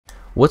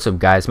What's up,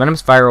 guys? My name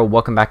is FyReO.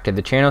 Welcome back to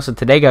the channel. So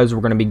today, guys, we're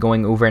going to be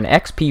going over an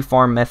XP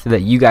farm method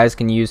that you guys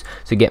can use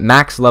to get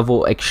max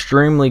level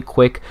extremely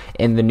quick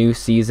in the new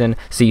season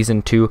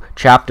 2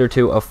 chapter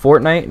 2 of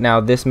Fortnite.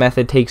 Now, this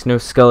method takes no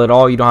skill at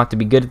all. You don't have to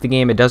be good at the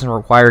game. It doesn't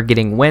require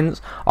getting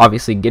wins.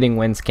 Obviously, getting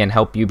wins can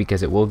help you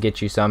because it will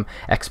get you some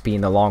XP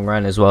in the long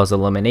run, as well as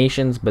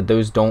eliminations, but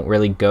those don't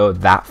really go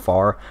that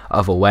far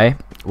of a way.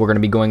 We're going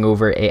to be going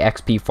over a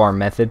XP farm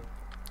method.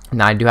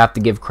 Now, I do have to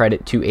give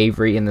credit to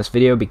Avxry in this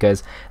video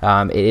because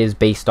it is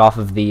based off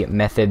of the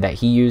method that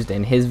he used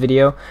in his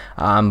video,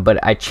 but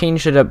I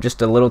changed it up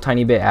just a little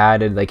tiny bit,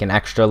 added like an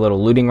extra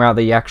little looting route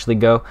that you actually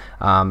go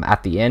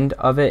at the end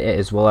of it,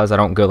 as well as I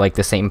don't go like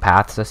the same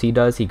paths as he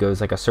does. He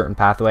goes like a certain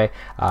pathway.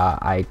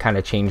 I kind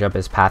of change up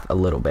his path a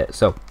little bit.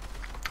 So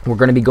we're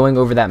going to be going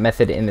over that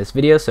method in this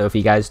video, so if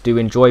you guys do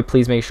enjoy,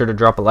 please make sure to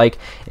drop a like.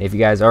 And if you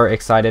guys are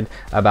excited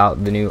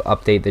about the new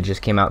update that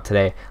just came out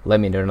today, let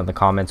me know in the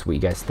comments what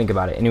you guys think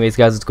about it. Anyways,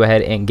 guys, let's go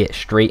ahead and get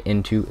straight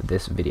into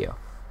this video.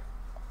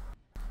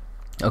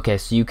 Okay,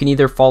 so you can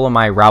either follow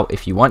my route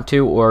if you want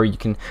to, or you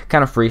can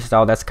kind of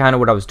freestyle. That's kind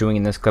of what I was doing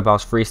in this clip. I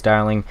was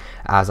freestyling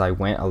as I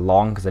went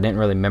along because I didn't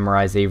really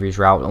memorize Avxry's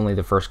route, only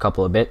the first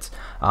couple of bits.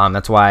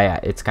 That's why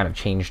it's kind of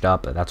changed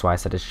up. That's why I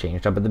said it's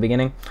changed up at the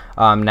beginning.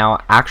 Now,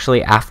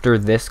 actually, after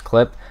this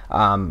clip,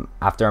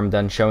 after I'm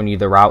done showing you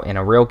the route in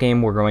a real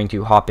game, we're going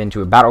to hop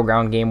into a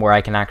battleground game where I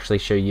can actually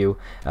show you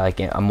like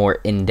a more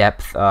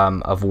in-depth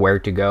of where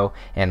to go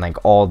and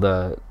like all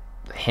the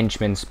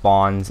henchman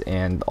spawns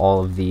and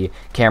all of the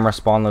camera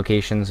spawn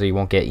locations, so you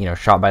won't get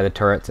shot by the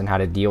turrets, and how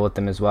to deal with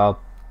them as well,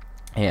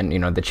 and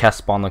the chest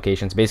spawn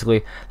locations.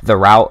 Basically the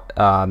route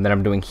that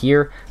I'm doing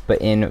here, but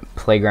in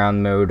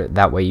playground mode.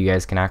 That way you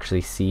guys can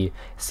actually see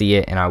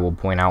it, and I will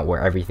point out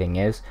where everything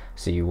is,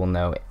 so you will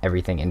know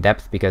everything in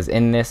depth. Because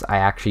in this I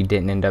actually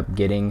didn't end up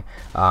getting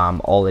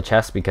all the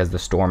chests because the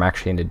storm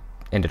actually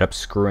ended up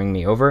screwing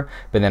me over.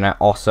 But then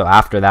also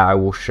after that I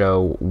will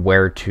show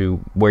where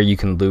you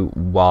can loot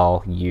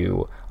while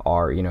you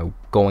are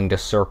going to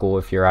circle,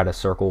 if you're at a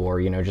circle, or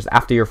just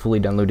after you're fully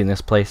done looting this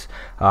place,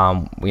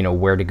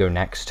 where to go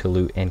next to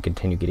loot and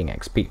continue getting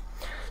XP.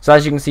 So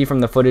as you can see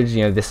from the footage,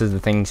 this is the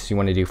things you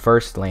want to do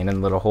first: land in a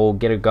little hole,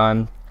 get a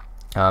gun,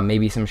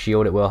 maybe some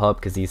shield. It will help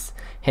because these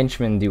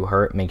henchmen do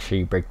hurt. Make sure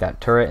you break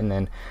that turret, and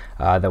then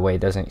that way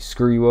it doesn't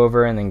screw you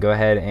over. And then go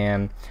ahead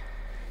and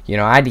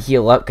I had to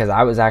heal up because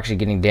I was actually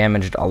getting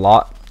damaged a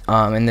lot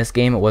in this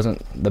game. It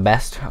wasn't the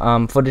best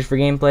footage for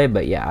gameplay,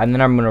 but yeah. And then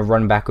I'm going to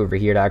run back over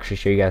here to actually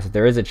show you guys that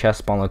there is a chest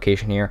spawn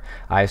location here.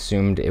 I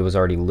assumed it was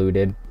already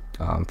looted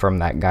from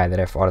that guy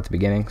that I fought at the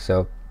beginning,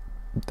 so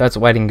that's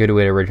why I didn't go to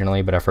it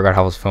originally, but I forgot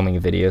how I was filming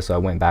a video, so I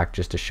went back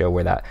just to show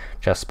where that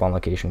chest spawn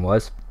location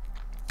was.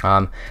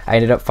 I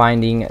ended up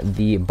finding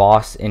the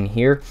boss in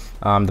here.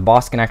 The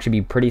boss can actually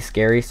be pretty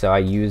scary, so I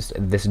used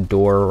this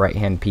door right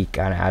hand peek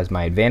kind of as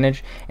my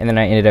advantage, and then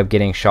I ended up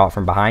getting shot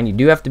from behind. You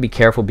do have to be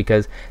careful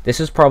because this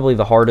is probably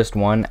the hardest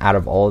one out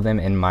of all of them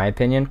in my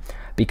opinion,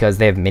 because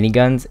they have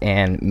miniguns,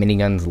 and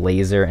miniguns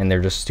laser, and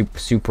they're just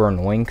super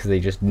annoying because they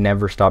just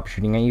never stop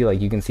shooting at you.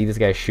 Like, you can see this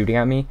guy shooting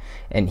at me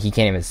and he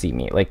can't even see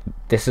me. Like,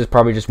 this is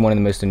probably just one of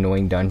the most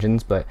annoying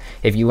dungeons, but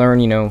if you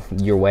learn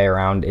your way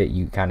around it,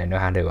 you kind of know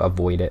how to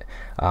avoid it.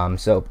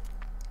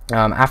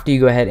 After you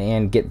go ahead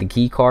and get the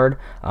key card,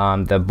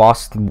 the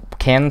boss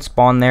can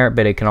spawn there,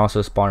 but it can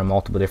also spawn in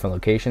multiple different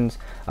locations.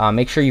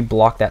 Make sure you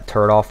block that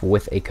turret off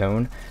with a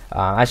cone.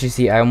 As you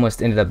see, I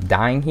almost ended up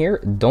dying here.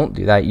 Don't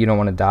do that. You don't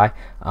want to die.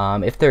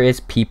 If there is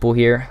people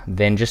here,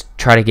 then just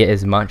try to get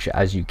as much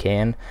as you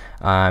can,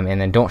 and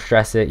then don't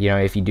stress it.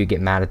 If you do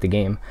get mad at the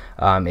game,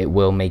 it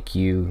will make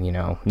you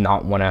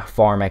not want to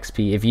farm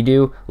XP. If you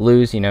do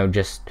lose,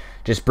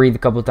 just breathe a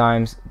couple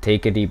times,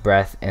 take a deep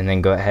breath, and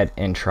then go ahead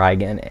and try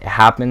again. It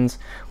happens.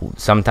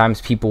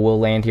 Sometimes people will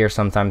land here,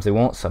 sometimes they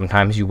won't.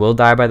 Sometimes you will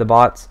die by the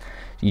bots.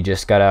 You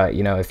just gotta,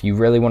 if you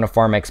really want to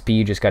farm XP,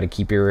 you just gotta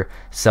keep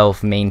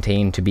yourself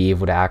maintained to be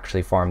able to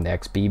actually farm the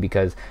XP.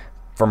 Because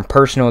from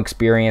personal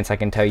experience, I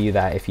can tell you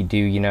that if you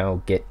do,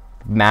 get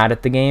mad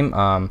at the game,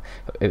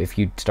 if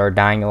you start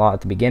dying a lot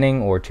at the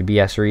beginning or to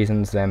BS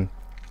reasons, then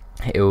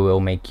it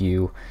will make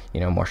you,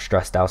 more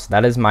stressed out. So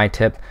that is my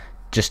tip.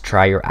 Just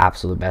try your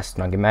absolute best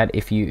to not get mad.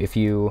 If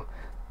you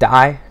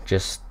die,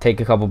 just take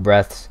a couple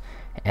breaths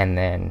and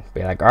then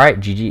be like, all right,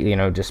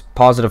 GG, just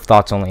positive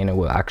thoughts only, and it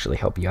will actually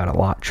help you out a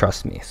lot,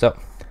 trust me. So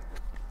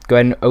go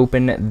ahead and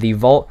open the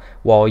vault.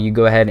 While you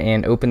go ahead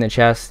and open the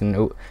chest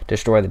and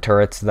destroy the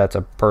turrets, that's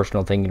a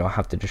personal thing. You don't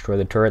have to destroy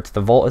the turrets.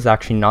 The vault is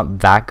actually not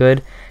that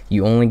good.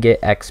 You only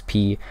get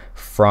XP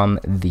from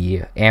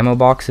the ammo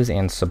boxes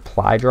and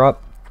supply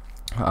drop.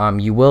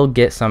 You will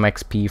get some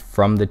XP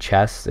from the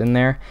chests in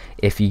there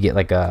if you get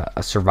like a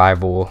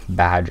survival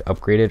badge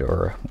upgraded,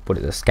 or what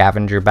is a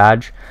scavenger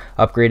badge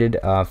upgraded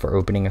for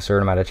opening a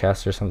certain amount of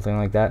chests or something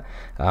like that.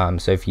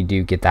 So if you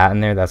do get that in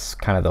there, that's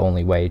kind of the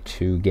only way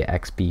to get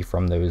XP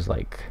from those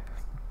like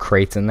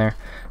crates in there.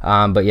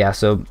 But yeah,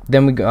 so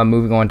then we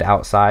moving on to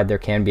outside. There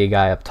can be a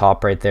guy up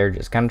top right there.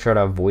 Just kind of try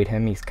to avoid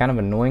him. He's kind of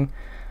annoying.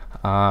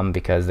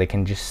 because they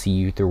can just see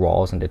you through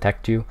walls and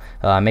detect you.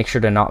 Make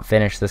sure to not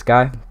finish this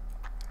guy.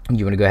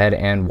 You want to go ahead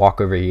and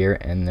walk over here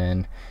and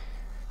then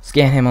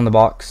scan him on the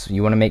box.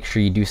 You want to make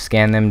sure you do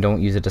scan them.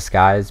 Don't use a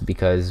disguise,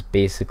 because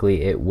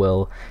basically it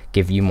will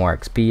give you more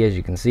XP, as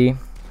you can see.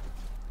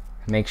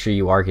 Make sure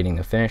you are getting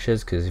the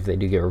finishes, because if they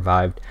do get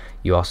revived,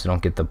 you also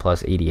don't get the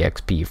plus 80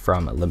 XP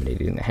from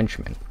eliminating the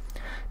henchmen.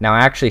 Now, I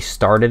actually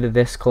started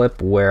this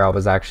clip where I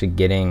was actually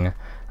getting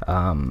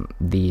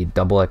the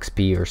double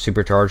XP or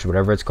supercharged,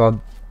 whatever it's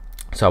called.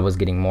 So I was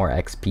getting more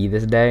XP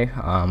this day,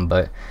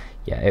 but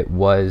yeah,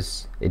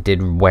 it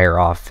did wear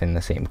off in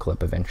the same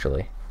clip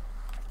eventually.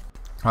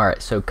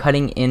 Alright, so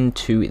cutting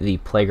into the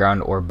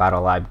playground or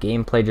battle lab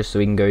gameplay, just so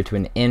we can go to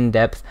an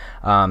in-depth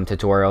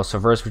tutorial. So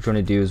first what you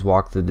want to do is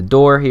walk through the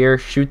door here,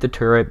 shoot the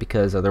turret,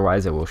 because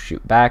otherwise it will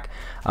shoot back.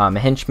 A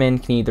henchman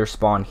can either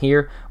spawn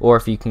here, or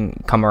if you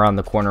can come around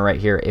the corner right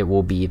here, it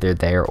will be either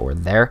there or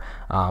there.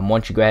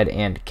 Once you go ahead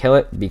and kill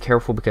it, be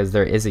careful because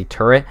there is a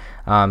turret.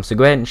 So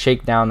go ahead and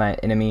shake down that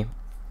enemy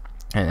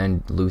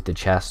and loot the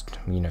chest.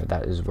 You know,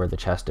 that is where the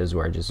chest is,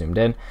 where I just zoomed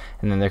in.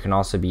 And then there can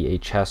also be a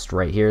chest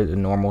right here, the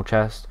normal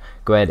chest.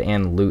 Go ahead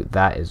and loot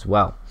that as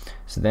well.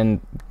 So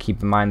then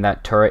keep in mind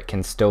that turret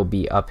can still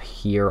be up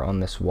here on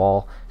this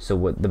wall. So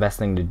what the best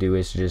thing to do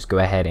is to just go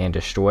ahead and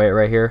destroy it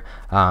right here.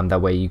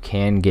 That way you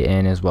can get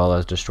in as well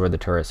as destroy the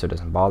turret, so it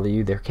doesn't bother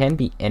you. There can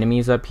be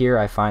enemies up here.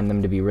 I find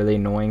them to be really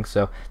annoying,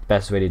 so the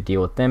best way to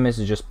deal with them is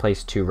to just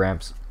place 2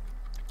 ramps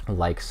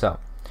like so.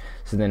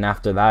 So then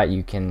after that,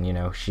 you can, you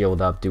know,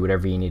 shield up, do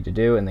whatever you need to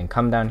do, and then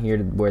come down here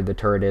to where the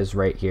turret is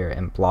right here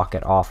and block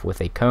it off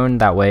with a cone.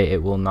 That way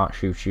it will not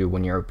shoot you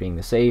when you're opening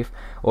the safe,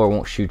 or it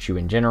won't shoot you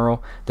in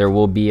general. There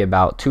will be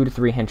about 2 to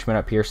 3 henchmen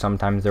up here.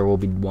 Sometimes there will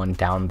be one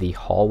down the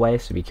hallway,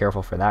 so be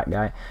careful for that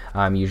guy.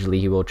 Usually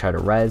he will try to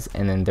res,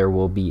 and then there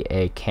will be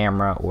a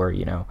camera or,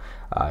 you know,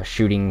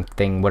 shooting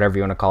thing, whatever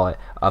you want to call it,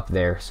 up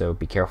there, so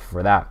be careful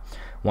for that.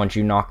 Once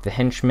you knock the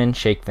henchmen,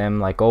 shake them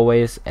like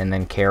always, and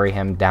then carry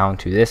him down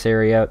to this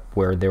area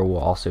where there will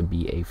also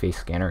be a face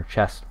scanner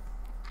chest.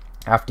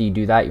 After you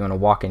do that, you want to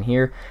walk in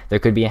here. There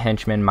could be a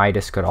henchman.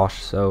 Midas could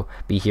also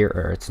be here,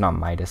 or it's not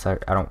Midas. I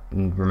don't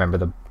remember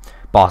the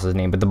boss's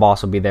name, but the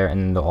boss will be there,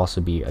 and then there'll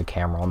also be a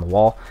camera on the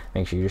wall.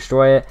 Make sure you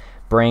destroy it.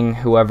 Bring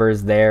whoever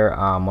is there,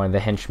 one of the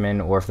henchmen,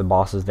 or if the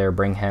boss is there,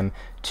 bring him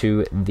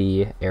to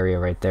the area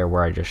right there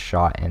where I just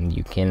shot, and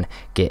you can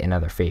get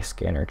another face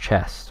scanner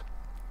chest.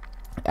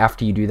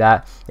 After you do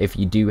that, if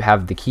you do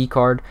have the key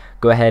card,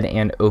 go ahead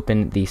and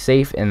open the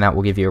safe, and that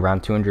will give you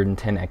around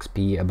 210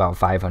 XP, about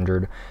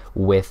 500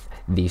 with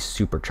the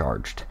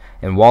supercharged.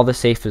 And while the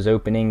safe is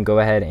opening, go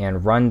ahead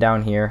and run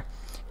down here,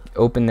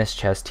 open this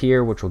chest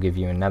here, which will give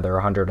you another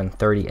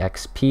 130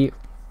 XP.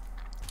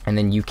 And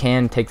then you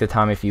can take the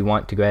time if you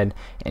want to go ahead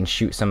and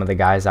shoot some of the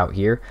guys out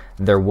here.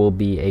 There will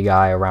be a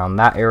guy around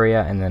that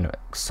area, and then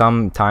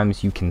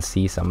sometimes you can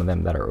see some of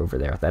them that are over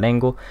there at that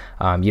angle.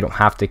 You don't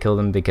have to kill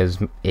them, because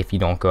if you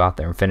don't go out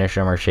there and finish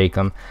them or shake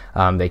them,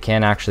 they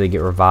can actually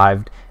get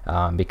revived,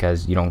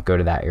 because you don't go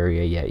to that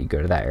area yet. You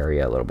go to that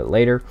area a little bit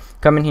later.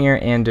 Come in here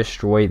and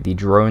destroy the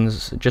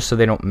drones, just so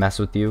they don't mess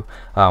with you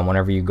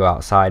whenever you go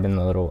outside in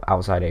the little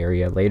outside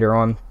area later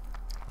on.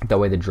 That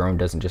way the drone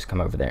doesn't just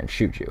come over there and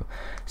shoot you.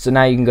 So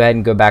now you can go ahead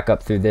and go back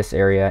up through this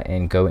area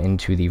and go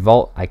into the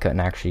vault. I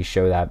couldn't actually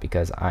show that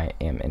because I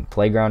am in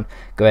playground.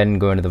 Go ahead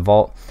and go into the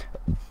vault,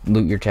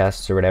 loot your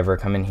chests or whatever.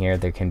 Come in here.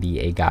 There can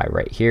be a guy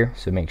right here,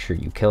 so make sure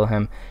you kill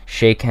him,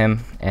 shake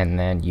him, and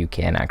then you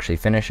can actually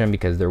finish him,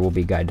 because there will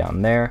be a guy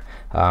down there.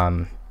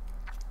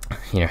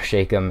 You know,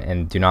 shake him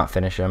and do not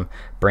finish him.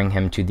 Bring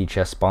him to the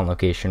chest spawn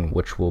location,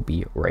 which will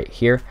be right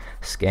here.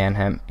 Scan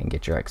him and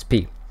get your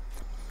XP.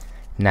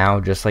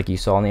 Now, just like you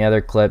saw in the other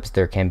clips,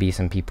 there can be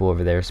some people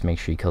over there, so make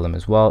sure you kill them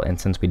as well.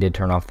 And since we did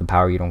turn off the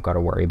power, you don't got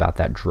to worry about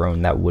that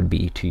drone that would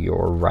be to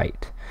your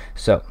right.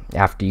 So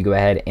after you go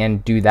ahead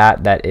and do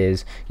that, that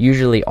is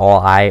usually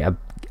all I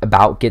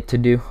about get to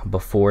do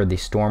before the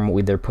storm will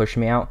either push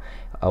me out,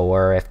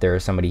 or if there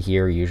is somebody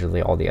here,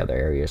 usually all the other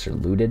areas are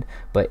looted.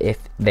 But if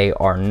they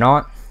are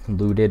not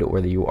looted,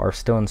 or that you are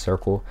still in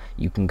circle,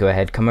 you can go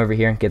ahead, come over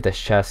here and get this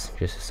chest,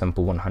 just a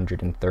simple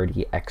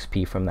 130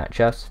 XP from that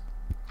chest.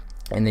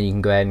 And then you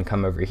can go ahead and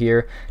come over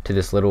here to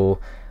this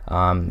little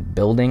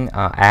building.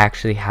 I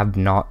actually have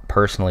not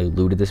personally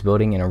looted this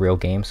building in a real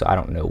game, so I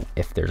don't know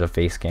if there's a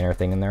face scanner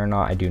thing in there or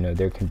not. I do know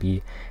there can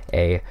be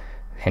a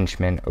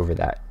henchman over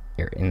that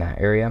in that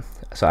area,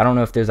 so I don't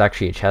know if there's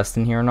actually a chest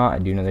in here or not. I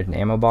do know there's an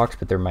ammo box,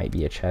 but there might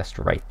be a chest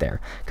right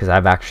there, because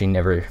I've actually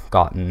never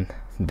gotten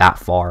that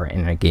far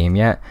in a game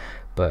yet.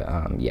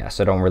 But yeah,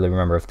 so I don't really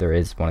remember if there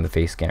is one of the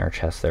face scanner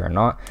chests there or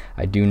not.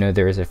 I do know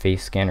there is a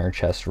face scanner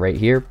chest right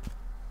here.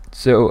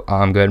 So go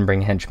ahead and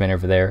bring henchmen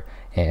over there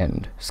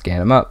and scan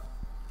them up.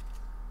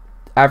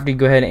 After you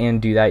go ahead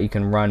and do that, you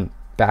can run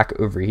back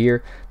over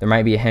here. There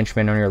might be a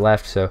henchman on your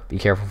left, so be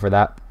careful for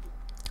that.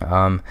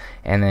 And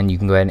then you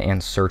can go ahead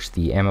and search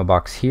the ammo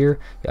box here.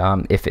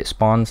 If it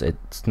spawns,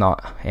 it's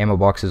not, ammo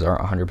boxes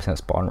aren't 100%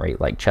 spawn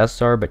rate like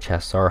chests are, but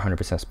chests are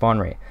 100% spawn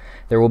rate.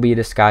 There will be a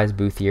disguise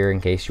booth here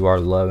in case you are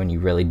low and you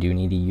really do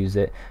need to use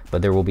it,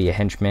 but there will be a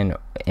henchman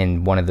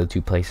in one of the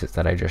 2 places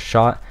that I just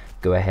shot.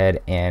 Go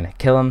ahead and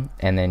kill him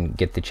and then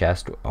get the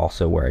chest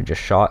also where I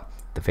just shot,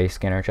 the face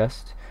scanner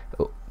chest.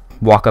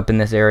 Walk up in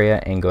this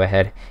area and go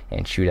ahead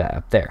and shoot that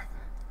up there.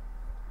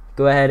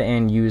 Go ahead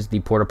and use the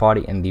porta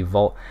potty and the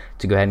vault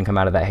to go ahead and come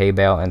out of that hay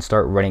bale and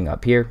start running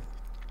up here,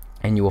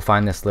 and you will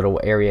find this little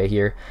area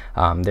here.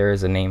 There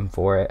is a name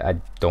for it,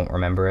 I don't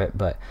remember it,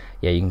 but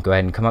yeah, you can go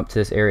ahead and come up to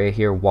this area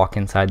here, walk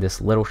inside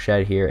this little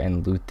shed here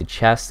and loot the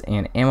chest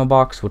and ammo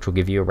box, which will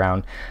give you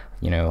around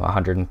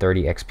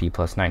 130 XP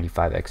plus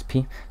 95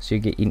 XP, so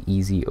you get an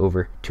easy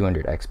over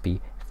 200 XP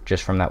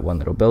just from that one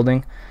little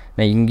building.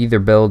 Now you can either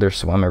build or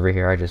swim over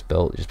here. I just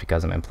built just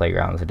because I'm in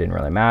playgrounds, it didn't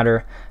really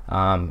matter.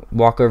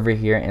 Walk over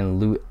here and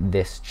loot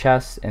this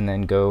chest, and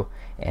then go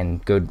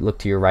look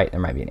to your right, there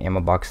might be an ammo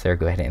box there,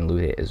 go ahead and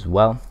loot it as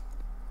well.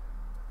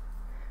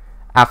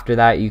 After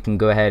that, you can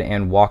go ahead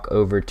and walk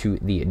over to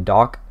the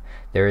dock.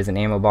 There is an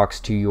ammo box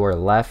to your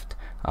left.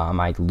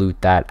 I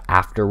loot that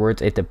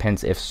afterwards. It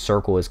depends if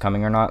circle is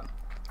coming or not.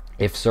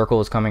 If circle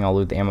is coming, I'll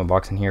loot the ammo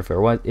box in here if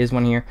there is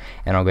one here,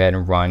 and I'll go ahead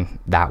and run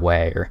that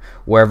way or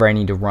wherever I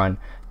need to run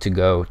to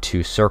go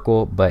to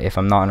circle. But if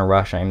I'm not in a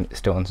rush, I'm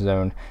still in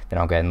zone, then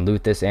I'll go ahead and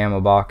loot this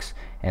ammo box,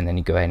 and then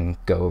you go ahead and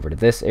go over to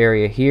this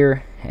area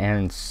here,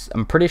 and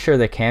I'm pretty sure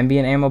there can be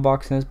an ammo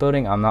box in this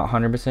building. I'm not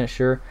 100%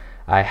 sure.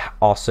 I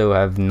also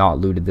have not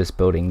looted this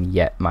building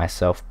yet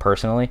myself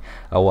personally.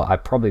 Well, I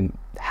probably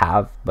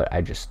have, but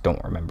I just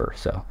don't remember.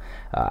 So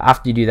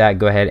after you do that,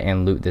 go ahead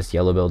and loot this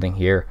yellow building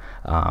here.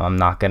 I'm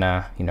not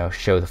gonna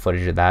show the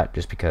footage of that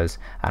just because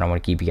I don't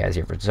want to keep you guys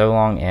here for so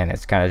long, and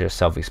it's kind of just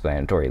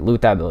self-explanatory.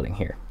 Loot that building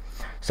here.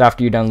 So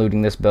after you're done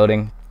looting this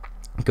building,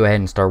 go ahead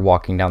and start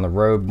walking down the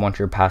road. Once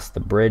you're past the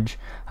bridge,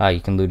 you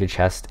can loot a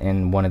chest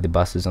in one of the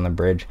buses on the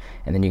bridge,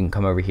 and then you can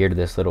come over here to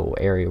this little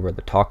area where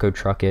the taco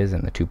truck is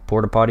and the 2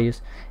 porta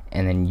potties,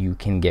 and then you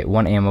can get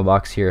 1 ammo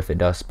box here if it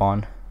does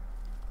spawn.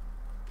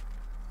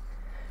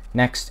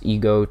 Next, you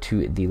go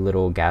to the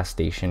little gas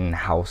station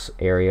house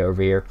area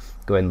over here.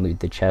 Go ahead and loot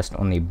the chest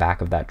on the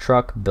back of that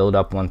truck, build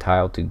up 1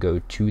 tile to go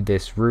to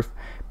this roof,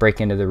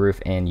 break into the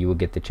roof, and you will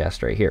get the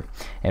chest right here.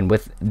 And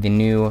with the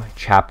new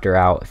chapter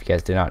out, if you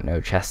guys did not know,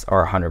 chests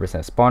are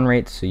 100% spawn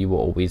rate, so you will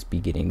always be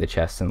getting the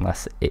chest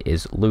unless it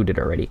is looted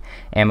already.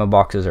 Ammo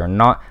boxes are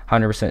not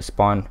 100%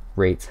 spawn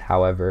rates,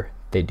 however,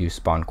 they do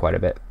spawn quite a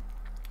bit.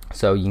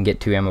 So you can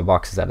get 2 ammo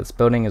boxes out of this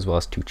building as well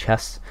as 2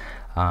 chests,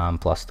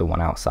 plus the 1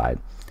 outside.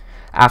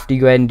 After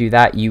you go ahead and do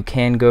that, you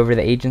can go over to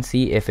the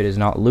agency if it is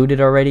not looted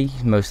already.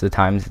 Most of the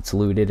times it's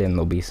looted and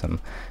there'll be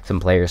some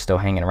players still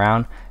hanging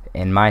around.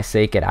 In my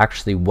sake, it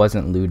actually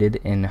wasn't looted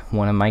in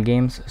one of my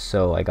games,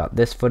 so I got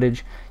this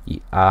footage.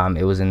 It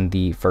was in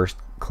the first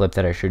clip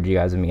that I showed you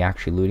guys of me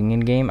actually looting in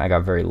game. I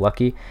got very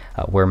lucky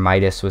where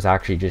Midas was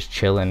actually just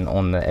chilling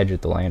on the edge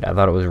of the land. I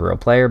thought it was a real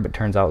player, but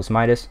turns out it was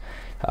Midas.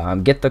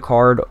 Get the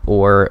card,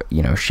 or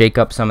shake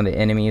up some of the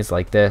enemies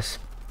like this,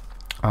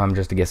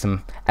 just to get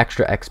some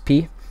extra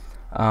XP.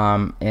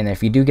 And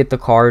if you do get the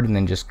card, and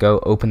then just go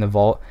open the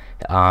vault.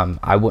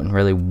 I wouldn't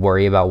really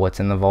worry about what's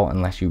in the vault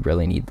unless you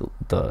really need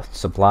the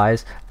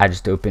supplies. I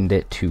just opened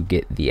it to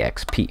get the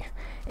XP,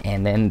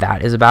 and then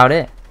that is about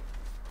it.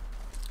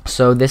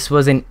 So this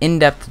was an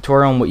in-depth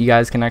tutorial on what you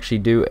guys can actually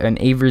do. In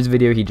Avxry's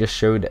video, he just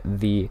showed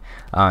the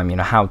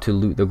how to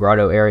loot the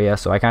grotto area,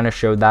 so I kind of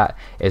showed that,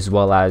 as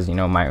well as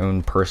my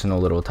own personal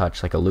little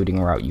touch, like a looting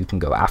route you can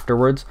go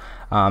afterwards.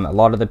 A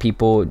lot of the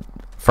people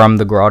from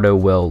the grotto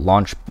will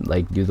launch,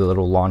 do the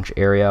little launch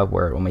area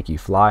where it will make you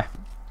fly.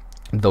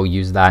 They'll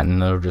use that,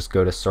 and they'll just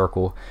go to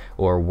circle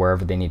or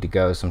wherever they need to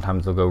go.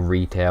 Sometimes they'll go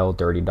retail,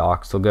 dirty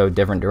docks, they'll go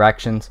different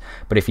directions.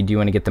 But if you do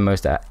want to get the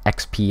most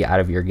XP out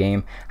of your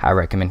game, I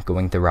recommend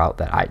going the route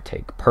that I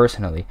take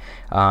personally.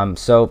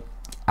 So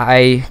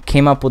I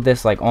came up with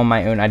this on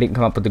my own. I didn't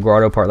come up with the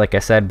grotto part like I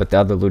said, but the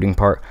other looting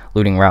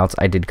routes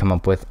I did come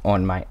up with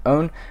on my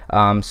own.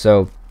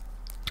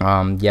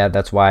 Yeah,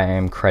 that's why I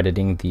am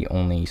crediting the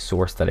only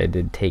source that I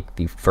did take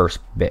the first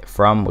bit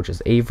from, which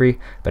is Avxry,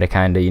 but I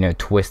kind of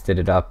twisted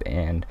it up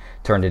and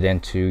turned it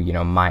into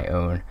my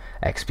own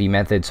XP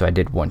method. So I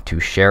did want to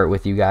share it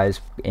with you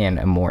guys in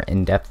a more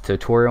in-depth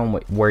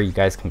tutorial where you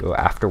guys can go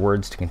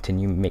afterwards to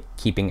continue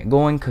keeping it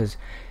going, because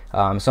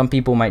some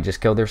people might just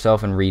kill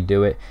themselves and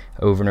redo it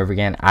over and over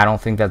again. I don't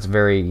think that's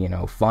very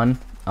fun.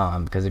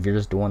 Because if you're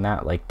just doing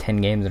that 10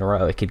 games in a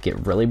row, it could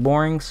get really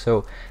boring.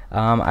 So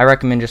I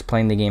recommend just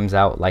playing the games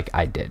out like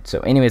I did. So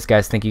anyways,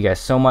 guys, thank you guys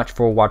so much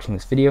for watching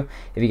this video.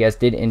 If you guys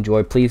did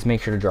enjoy, please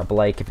make sure to drop a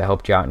like if it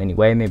helped you out in any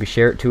way. Maybe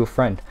share it to a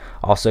friend.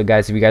 Also,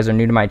 guys, if you guys are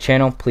new to my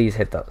channel, please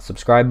hit the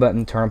subscribe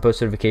button, turn on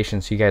post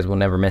notifications so you guys will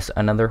never miss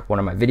another one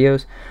of my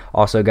videos.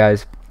 Also,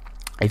 guys,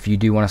 if you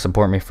do want to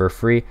support me for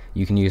free,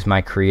 you can use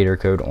my creator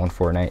code on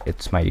Fortnite.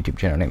 It's my YouTube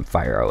channel named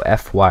FyReO,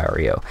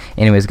 FyReO.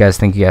 Anyways, guys,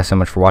 thank you guys so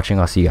much for watching.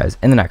 I'll see you guys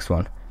in the next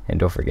one. And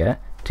don't forget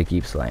to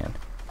keep slaying.